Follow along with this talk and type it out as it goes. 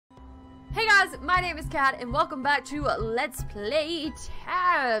Hey guys, my name is Kat, and welcome back to Let's Play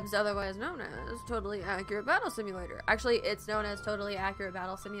Tabs, otherwise known as Totally Accurate Battle Simulator. Actually, it's known as Totally Accurate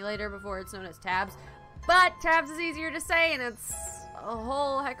Battle Simulator before it's known as Tabs, but Tabs is easier to say, and it's a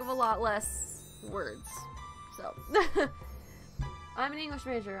whole heck of a lot less words. So, I'm an English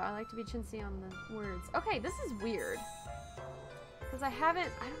major. I like to be chintzy on the words. Okay, this is weird, because I don't know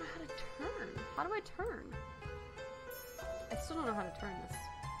how to turn. How do I turn? I still don't know how to turn this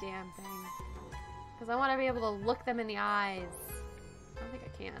damn thing. Because I want to be able to look them in the eyes. I don't think I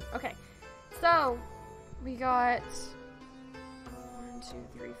can. Okay. So, we got 1, 2,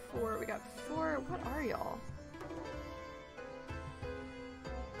 3, 4. We got 4. What are y'all?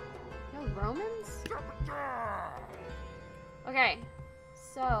 Y'all Romans? Okay.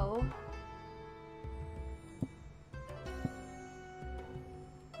 So,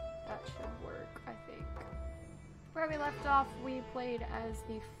 that should work, I think. Where we left off, we played as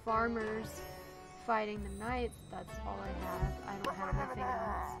the farmers fighting the knights. That's all I have. I don't have anything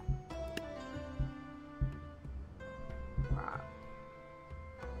else. Wow.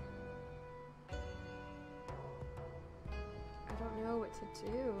 I don't know what to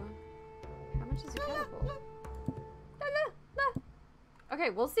do. How much is a catapult? Okay,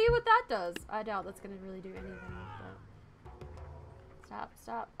 we'll see what that does. I doubt that's gonna really do anything, but... Stop,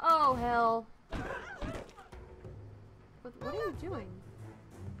 stop. Oh, hell. What are you doing?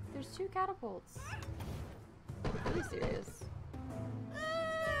 There's 2 catapults. Are you serious?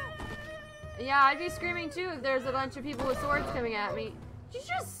 Yeah, I'd be screaming too if there's a bunch of people with swords coming at me. Did you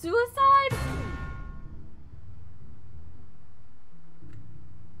just suicide?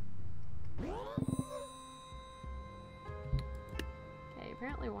 Okay,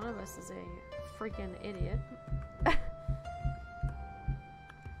 apparently one of us is a freaking idiot.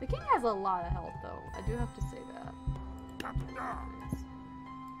 The king has a lot of health though, I do have to say that. Enough.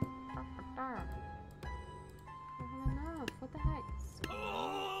 What the heck?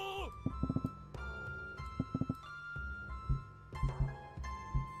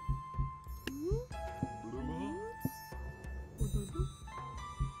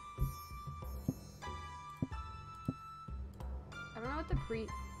 I don't know what the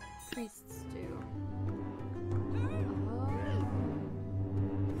priests do.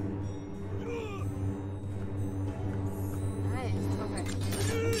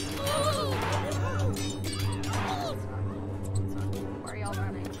 Why are y'all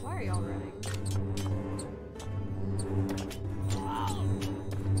running? Why are y'all running?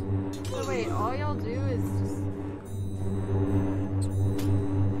 So wait, all y'all do is just...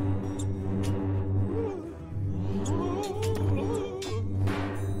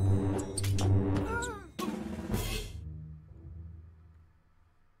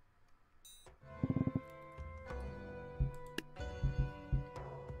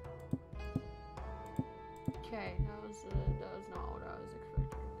 Okay, that was not what I was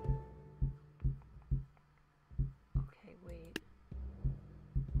expecting. Okay, wait.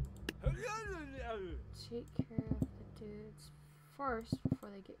 Take care of the dudes first before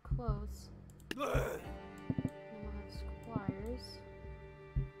they get close. Then we'll have squires.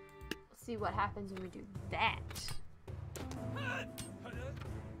 We'll see what happens when we do that.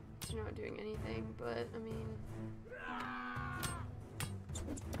 It's not doing anything, but I mean...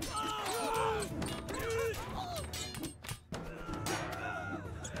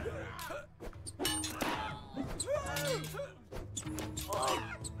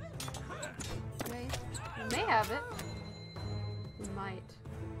 Okay, we may have it. We might.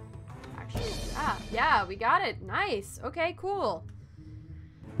 Actually, yeah, we got it. Nice. Okay, cool.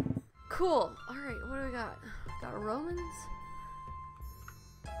 Cool. Alright, what do we got? Got Romans?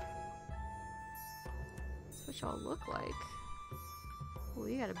 That's what y'all look like. Oh,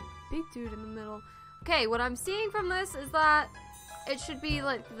 you got a big dude in the middle. Okay, what I'm seeing from this is that it should be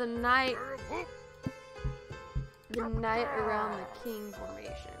like the knight around the king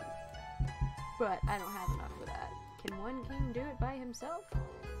formation. But I don't have enough for that. Can one king do it by himself?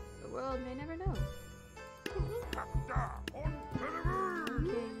 The world may never know. King.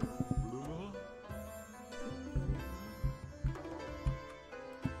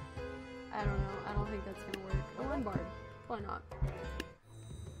 I don't know. I don't think that's gonna work. Oh, one bard. Why not?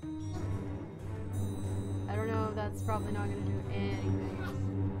 I don't know, that's probably not gonna do anything.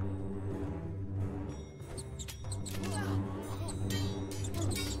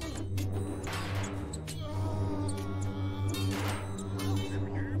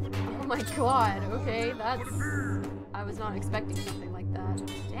 Oh my god, okay, that's... I was not expecting something like that.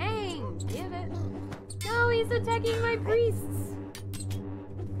 Dang, give it. No, he's attacking my priests!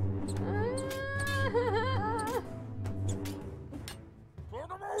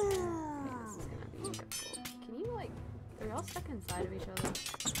 This is gonna be difficult. Can you, like... Are y'all stuck inside of each other?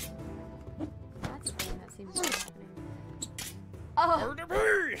 That's a thing that seems to be happening. Oh!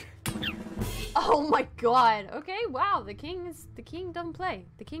 Oh my god! Okay, wow, the king don't play.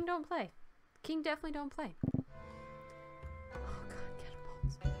 The king don't play. The king definitely don't play. Oh god,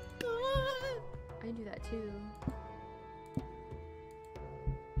 cannonballs. I can do that too.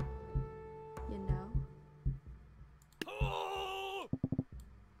 You know?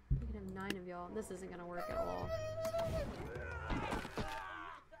 We can have 9 of y'all. This isn't gonna work at all.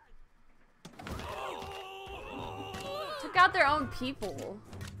 Took out their own people.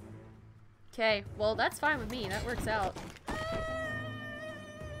 Okay, well that's fine with me. That works out.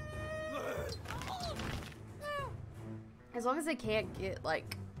 As long as they can't get,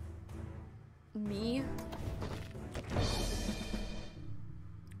 like, me.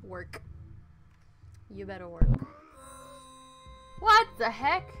 Work. You better work. What the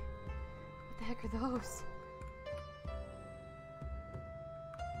heck? What the heck are those?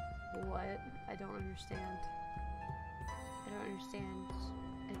 What? I don't understand. I don't understand.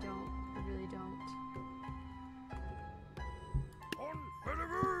 I don't. I really don't.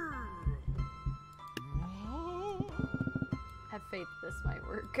 Have faith this might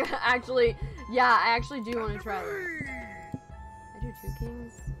work. Actually, yeah, I actually do want to try it. I do 2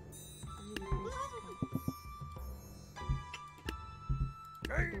 kings.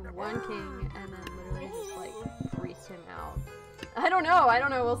 I do 1 king and then literally just like priest him out. I don't know.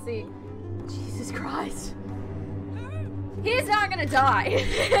 We'll see. Jesus Christ. He's not gonna die.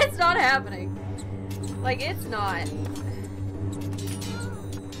 It's not happening. Like, it's not.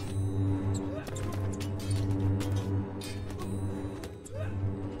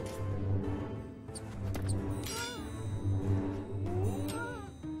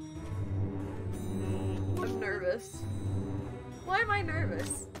 I'm nervous. Why am I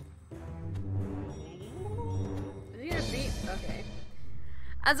nervous? Is he gonna beat? Okay.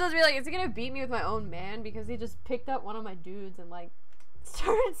 I was supposed to be like, is he gonna beat me with my own man? Because he just picked up one of my dudes and like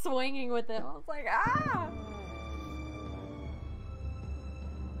started swinging with it. I was like, ah!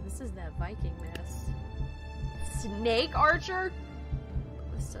 This is that Viking mess. Snake archer?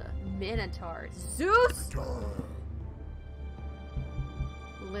 What's a minotaur? Zeus?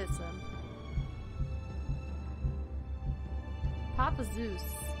 Listen. Papa Zeus.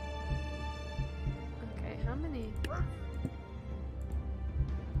 Okay, how many?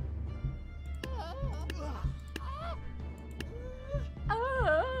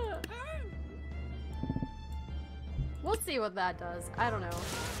 We'll see what that does. I don't know.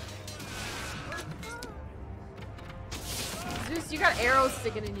 Zeus, you got arrows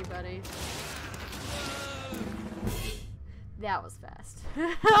sticking in you, buddy. That was fast.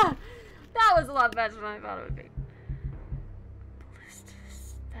 That was a lot faster than I thought it would be.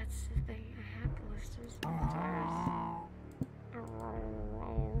 Ballistas. That's the thing. I have ballistas.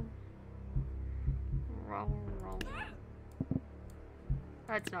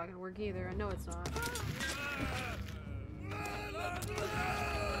 That's not gonna work either. I know it's not.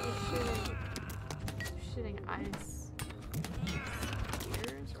 Shooting ice.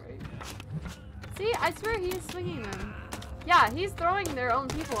 Spears, right? See, I swear he's swinging them. Yeah, he's throwing their own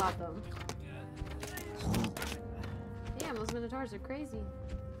people at them. Damn, those minotaurs are crazy.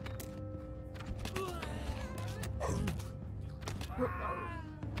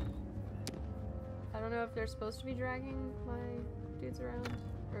 I don't know if they're supposed to be dragging my dudes around.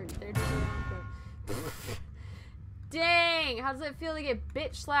 Or their dudes around, but... Dang! How does it feel to get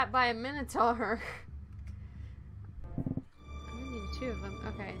bitch slapped by a minotaur? I'm gonna need 2 of them.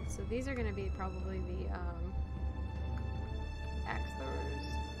 Okay, so these are gonna be probably the, axe throwers.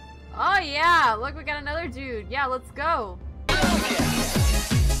 Oh yeah! Look, we got another dude. Yeah, let's go!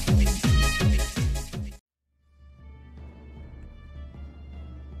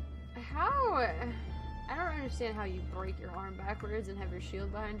 How? I don't understand how you break your arm backwards and have your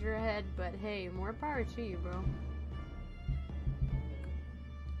shield behind your head, but hey, more power to you, bro.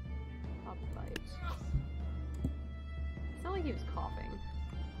 Hop bite. It's not like he was coughing.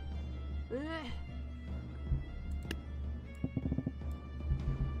 Ugh.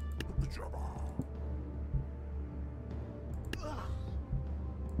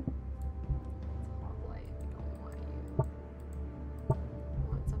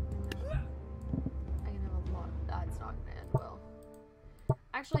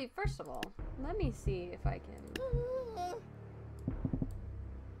 Actually, first of all, let me see if I can.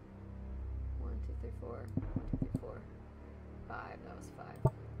 1, 2, 3, 4. 1, 2, 3, 4. 5. That was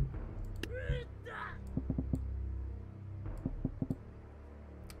 5.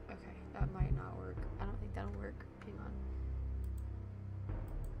 Okay, that might not work. I don't think that'll work. Hang on.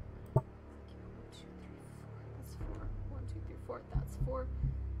 4th, that's 4.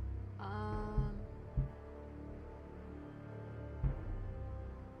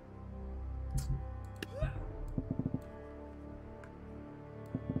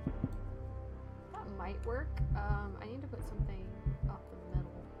 That might work. I need to put something off the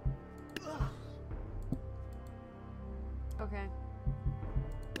middle. Okay.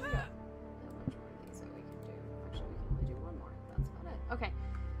 We got that much more of these that we can do. Actually, we can only do one more. That's about it. Okay.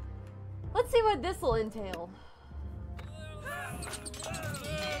 Let's see what this will entail.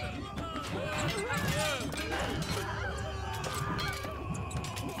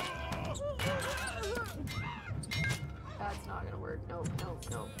 That's not gonna work. Nope, nope,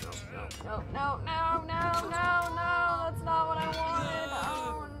 nope, nope, nope, nope, no, no, no, no, no. That's not what I wanted.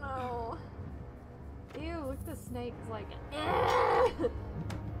 Oh no. Ew, look at the snake. It's like,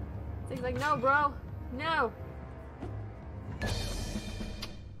 snake's like, no, bro, no.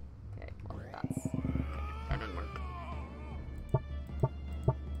 Okay, well, that's okay. That didn't work.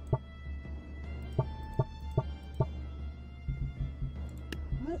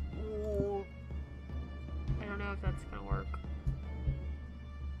 I don't know if that's gonna work.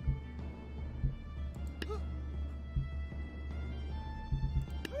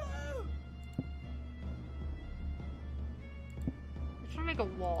 I'm trying to make a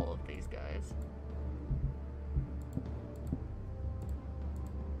wall of these guys.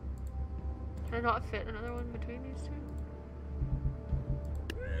 Can I not fit another one between these two?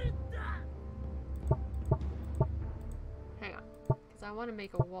 Hang on. Because I want to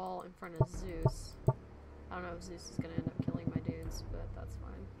make a wall in front of Zeus. I don't know if Zeus is going to end up killing my dudes, but that's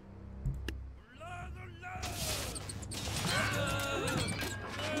fine.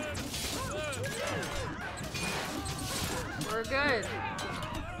 We're good.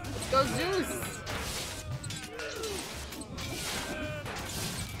 Let's go Zeus!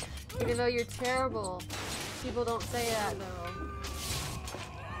 Even though you're terrible. People don't say that though.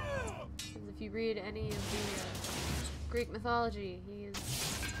 Because if you read any of the Greek mythology, he's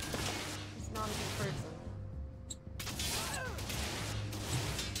not a good person.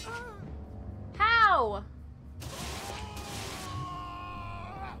 How?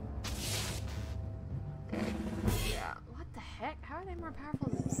 Okay. Yeah. What the heck? How are they more powerful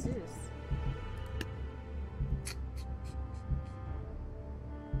than Zeus?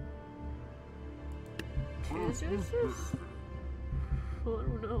 Two Zeuses? I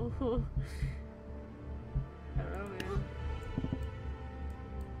don't know. I don't know, man.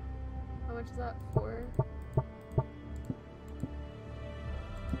 How much is that for?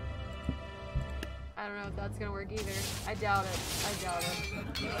 I don't know if that's gonna work either. I doubt it. I doubt it.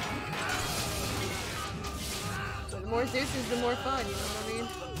 But the more Zeuses, the more fun, you know what I mean?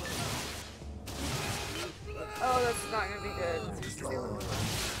 Oh, that's not gonna be good. Zeus is the only one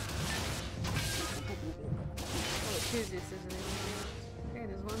left. Oh, 2 Zeuses and okay,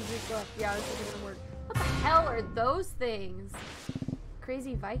 there's 1 Zeus left. Yeah, this isn't gonna work. What the hell are those things?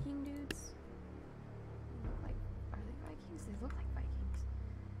 Crazy Viking dudes? Like, are they Vikings? They look like Vikings.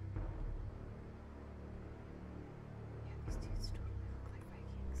 Yeah, these dudes totally look like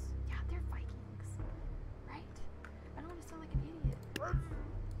Vikings. Yeah, they're Vikings. Right? I don't want to sound like an idiot.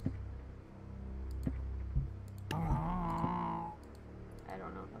 I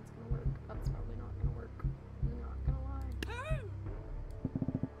don't know if that's gonna work. That's probably not gonna work. I'm not gonna lie.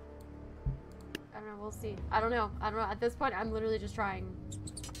 I don't know, we'll see. I don't know. At this point, I'm literally just trying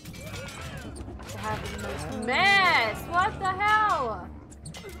to have the most mess! What the hell?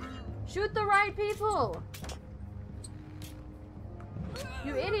 Shoot the right people!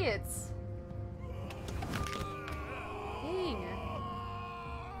 You idiots! Dang.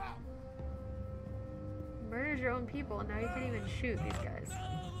 Murdered your own people, and now you can't even shoot these guys.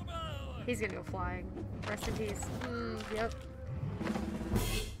 He's gonna go flying. Rest in peace. Yep.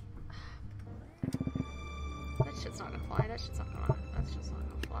 That shit's not gonna fly. That's just not gonna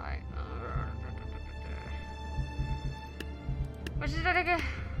fly.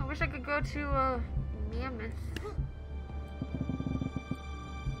 I wish I could go to Mammoth.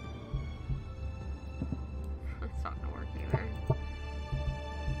 That's not gonna work either.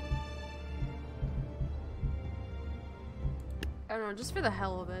 I don't know, just for the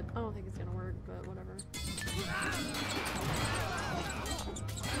hell of it. I don't think it's gonna work, but whatever.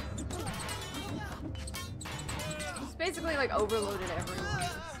 Just basically like overloaded everyone.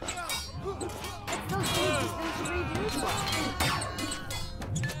 It's those dudes just need to redo stuff.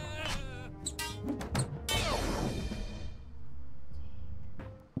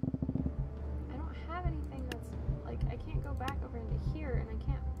 I don't have anything that's like, I can't go back over into here and I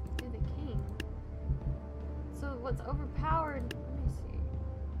can't do the king. So what's overpowered? Let me see.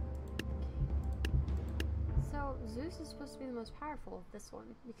 So Well, Zeus is supposed to be the most powerful of this one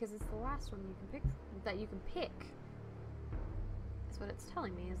because it's the last one you can pick that you can pick. That's what it's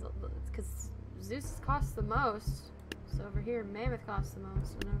telling me, is because Zeus costs the most. So over here, Mammoth costs the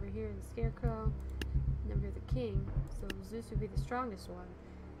most, and over here, the Scarecrow, and over here, the King. So Zeus would be the strongest one.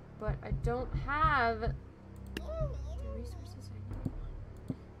 But I don't have the resources I need.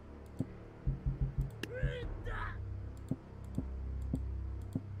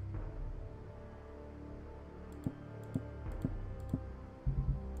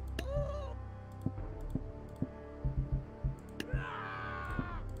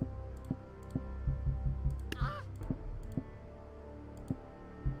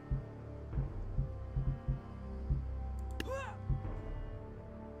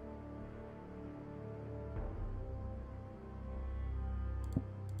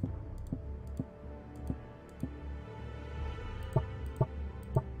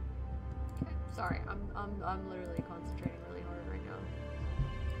 Sorry, I'm literally concentrating really hard right now.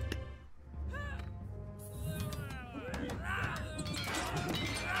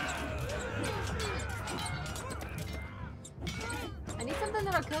 I need something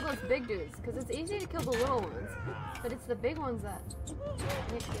that'll kill those big dudes, because it's easy to kill the little ones, but it's the big ones that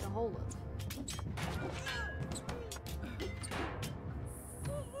I need to get a hold of.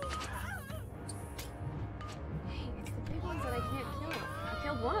 Dang, it's the big ones that I can't kill. I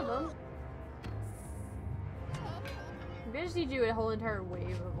killed one of them. Maybe I just need to do a whole entire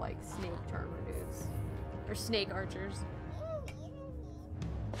wave of like snake charmer dudes. Or snake archers.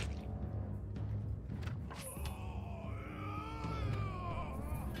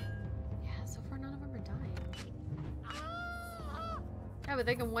 Yeah, so far none of them are dying. Yeah, but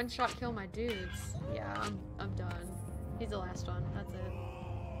they can one-shot kill my dudes. Yeah, I'm done. He's the last one. That's it.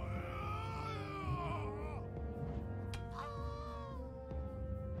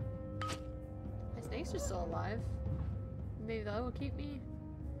 My snakes are still alive. Maybe that will keep me.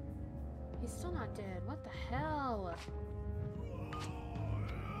 He's still not dead. What the hell?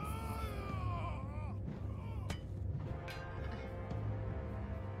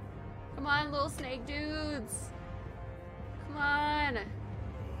 Come on, little snake dudes. Come on.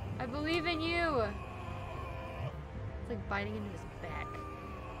 I believe in you. It's like biting into his back.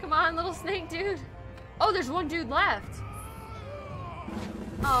 Come on, little snake dude. Oh, there's one dude left.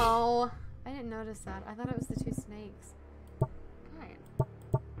 Oh, I didn't notice that. I thought it was the two snakes.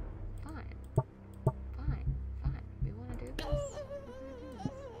 Fine. We want to do this.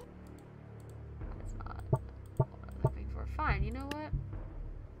 That's not what I'm looking for. Fine, you know what?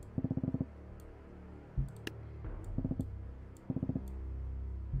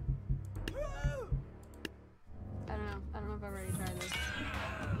 I don't know if I'm ready to try this.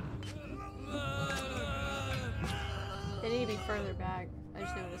 They need to be further back. I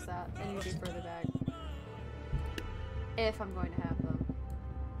just noticed that. They need to be further back. If I'm going to have them.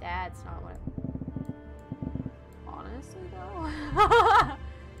 That's not what honestly though.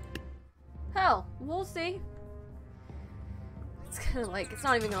 Hell, we'll see. It's kinda like, it's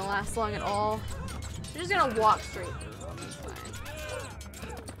not even gonna last long at all. We're just gonna walk straight through them. It's fine.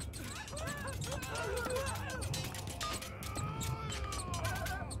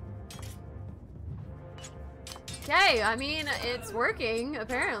 Okay, I mean, it's working,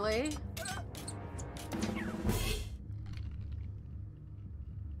 apparently.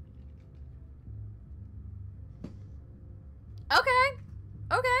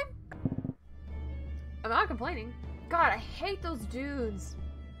 Okay. I'm not complaining. God, I hate those dudes.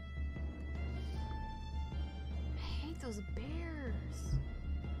 I hate those bears.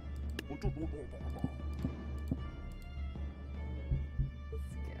 Let's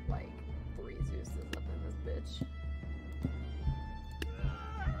get like 3 Zeuses up in this bitch.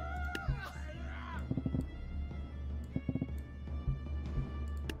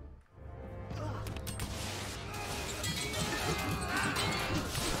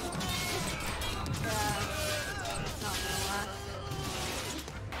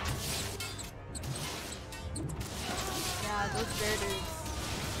 Those bear dudes.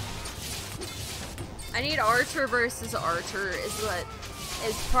 I need Archer versus Archer is what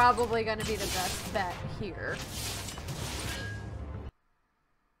is probably going to be the best bet here.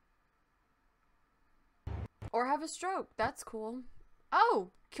 Or have a stroke. That's cool.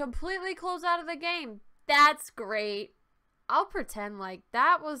 Oh, completely close out of the game. That's great. I'll pretend like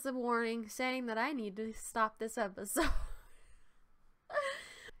that was the warning saying that I need to stop this episode.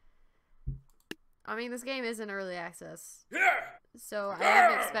 I mean, this game is in early access. So I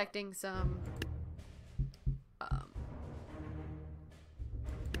am expecting some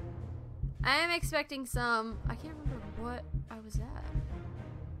I can't remember what I was at.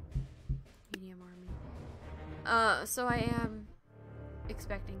 Medium army. So I am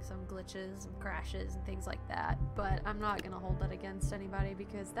expecting some glitches and crashes and things like that, but I'm not gonna hold that against anybody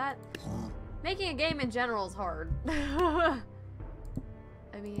because that making a game in general is hard. I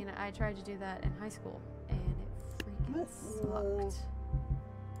mean, I tried to do that in high school and it freaking sucked.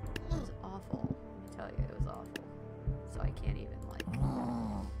 It was awful. Let me tell you, it was awful. So I can't even like,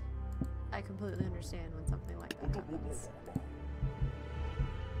 I completely understand when something like that happens.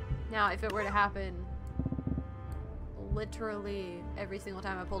 Now, if it were to happen literally every single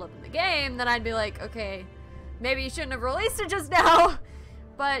time I pulled up in the game, then I'd be like, okay, maybe you shouldn't have released it just now.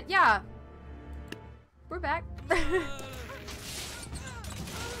 But yeah, we're back.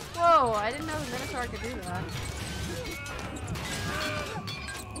 Whoa, I didn't know the Minotaur could do that.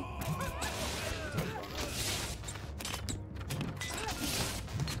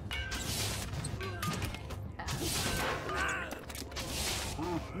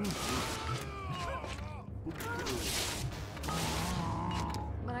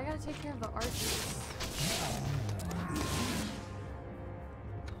 But I gotta take care of the archers.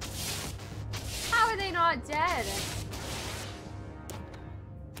 How are they not dead?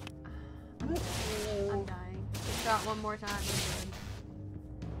 I'm dying. Just got one more time. I'm good.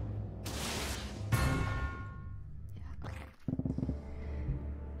 Yeah, okay.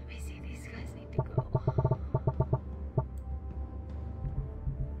 Let me see. These guys need to go.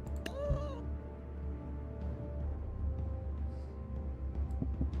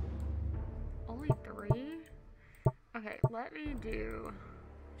 Only 3? Okay, let me do...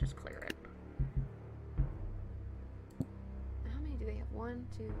 Just clear it. How many do they have? 1,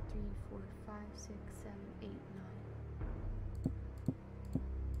 2, 3, 4, 5, 6, 7, 8,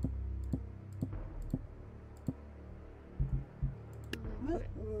 9.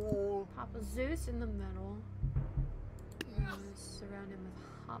 Pop a Zeus in the middle. And surround him with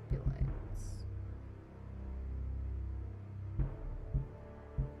hopulites.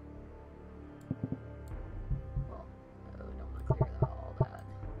 Well, I don't want to clear all that.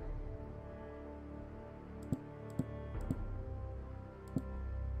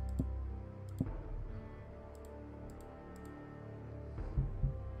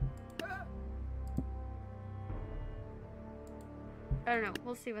 I don't know.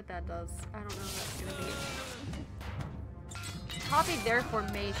 We'll see what that does. I don't know what that's gonna be. Copied their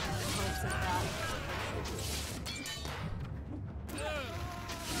formation in hopes of that.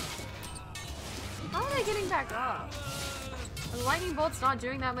 How are they getting back up? Are the lightning bolts not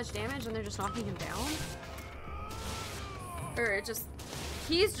doing that much damage and they're just knocking him down? Or it just...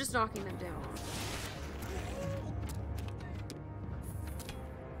 He's just knocking them down.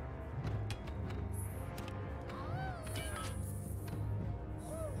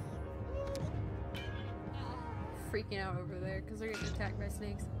 Freaking out over there because they're getting attacked by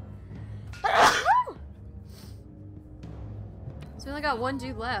snakes. So we only got one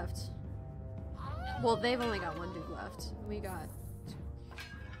dude left. Well, they've only got one dude left. We got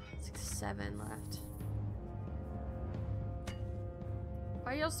 6, 7 left.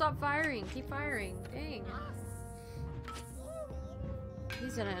 Why y'all stop firing? Keep firing. Dang.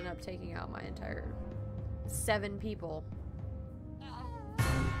 He's gonna end up taking out my entire 7 people.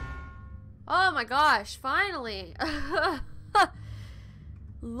 Oh my gosh, finally!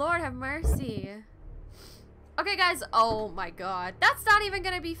 Lord have mercy. Okay guys, oh my god. That's not even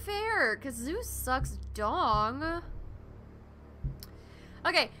gonna be fair, because Zeus sucks dong.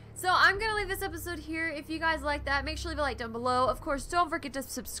 Okay, so I'm gonna leave this episode here. If you guys like that, make sure to leave a like down below. Of course, don't forget to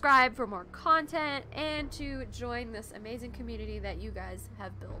subscribe for more content and to join this amazing community that you guys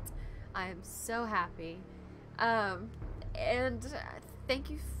have built. I am so happy. And thank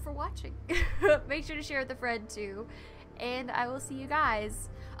you for watching. Make sure to share with a friend too. And I will see you guys.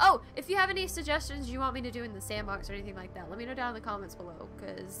 Oh, if you have any suggestions you want me to do in the sandbox or anything like that, let me know down in the comments below.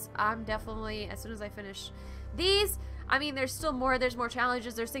 Because I'm definitely, as soon as I finish these, I mean, there's still more. There's more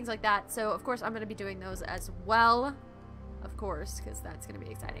challenges. There's things like that. So, of course, I'm going to be doing those as well. Of course, because that's going to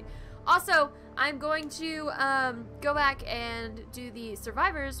be exciting. Also, I'm going to go back and do the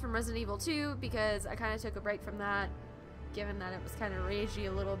survivors from Resident Evil 2 because I kind of took a break from that, given that it was kind of ragey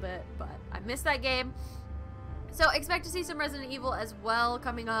a little bit, but I missed that game. So expect to see some Resident Evil as well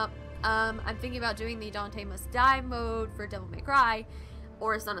coming up. I'm thinking about doing the Dante Must Die mode for Devil May Cry,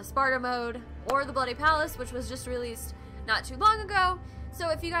 or Son of Sparta mode, or the Bloody Palace, which was just released not too long ago. So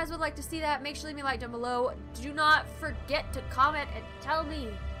if you guys would like to see that, make sure to leave me a like down below. Do not forget to comment and tell me,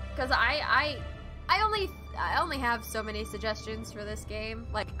 because I only have so many suggestions for this game.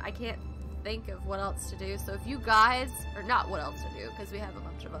 Like, I can't think of what else to do. So if you guys, or not what else to do, because we have a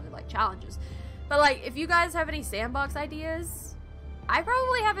bunch of other like challenges, but like if you guys have any sandbox ideas, I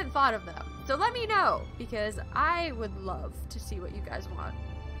probably haven't thought of them. So let me know, because I would love to see what you guys want,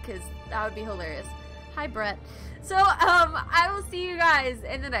 because that would be hilarious. Hi, Brett. So, I will see you guys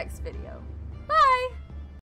in the next video. Bye!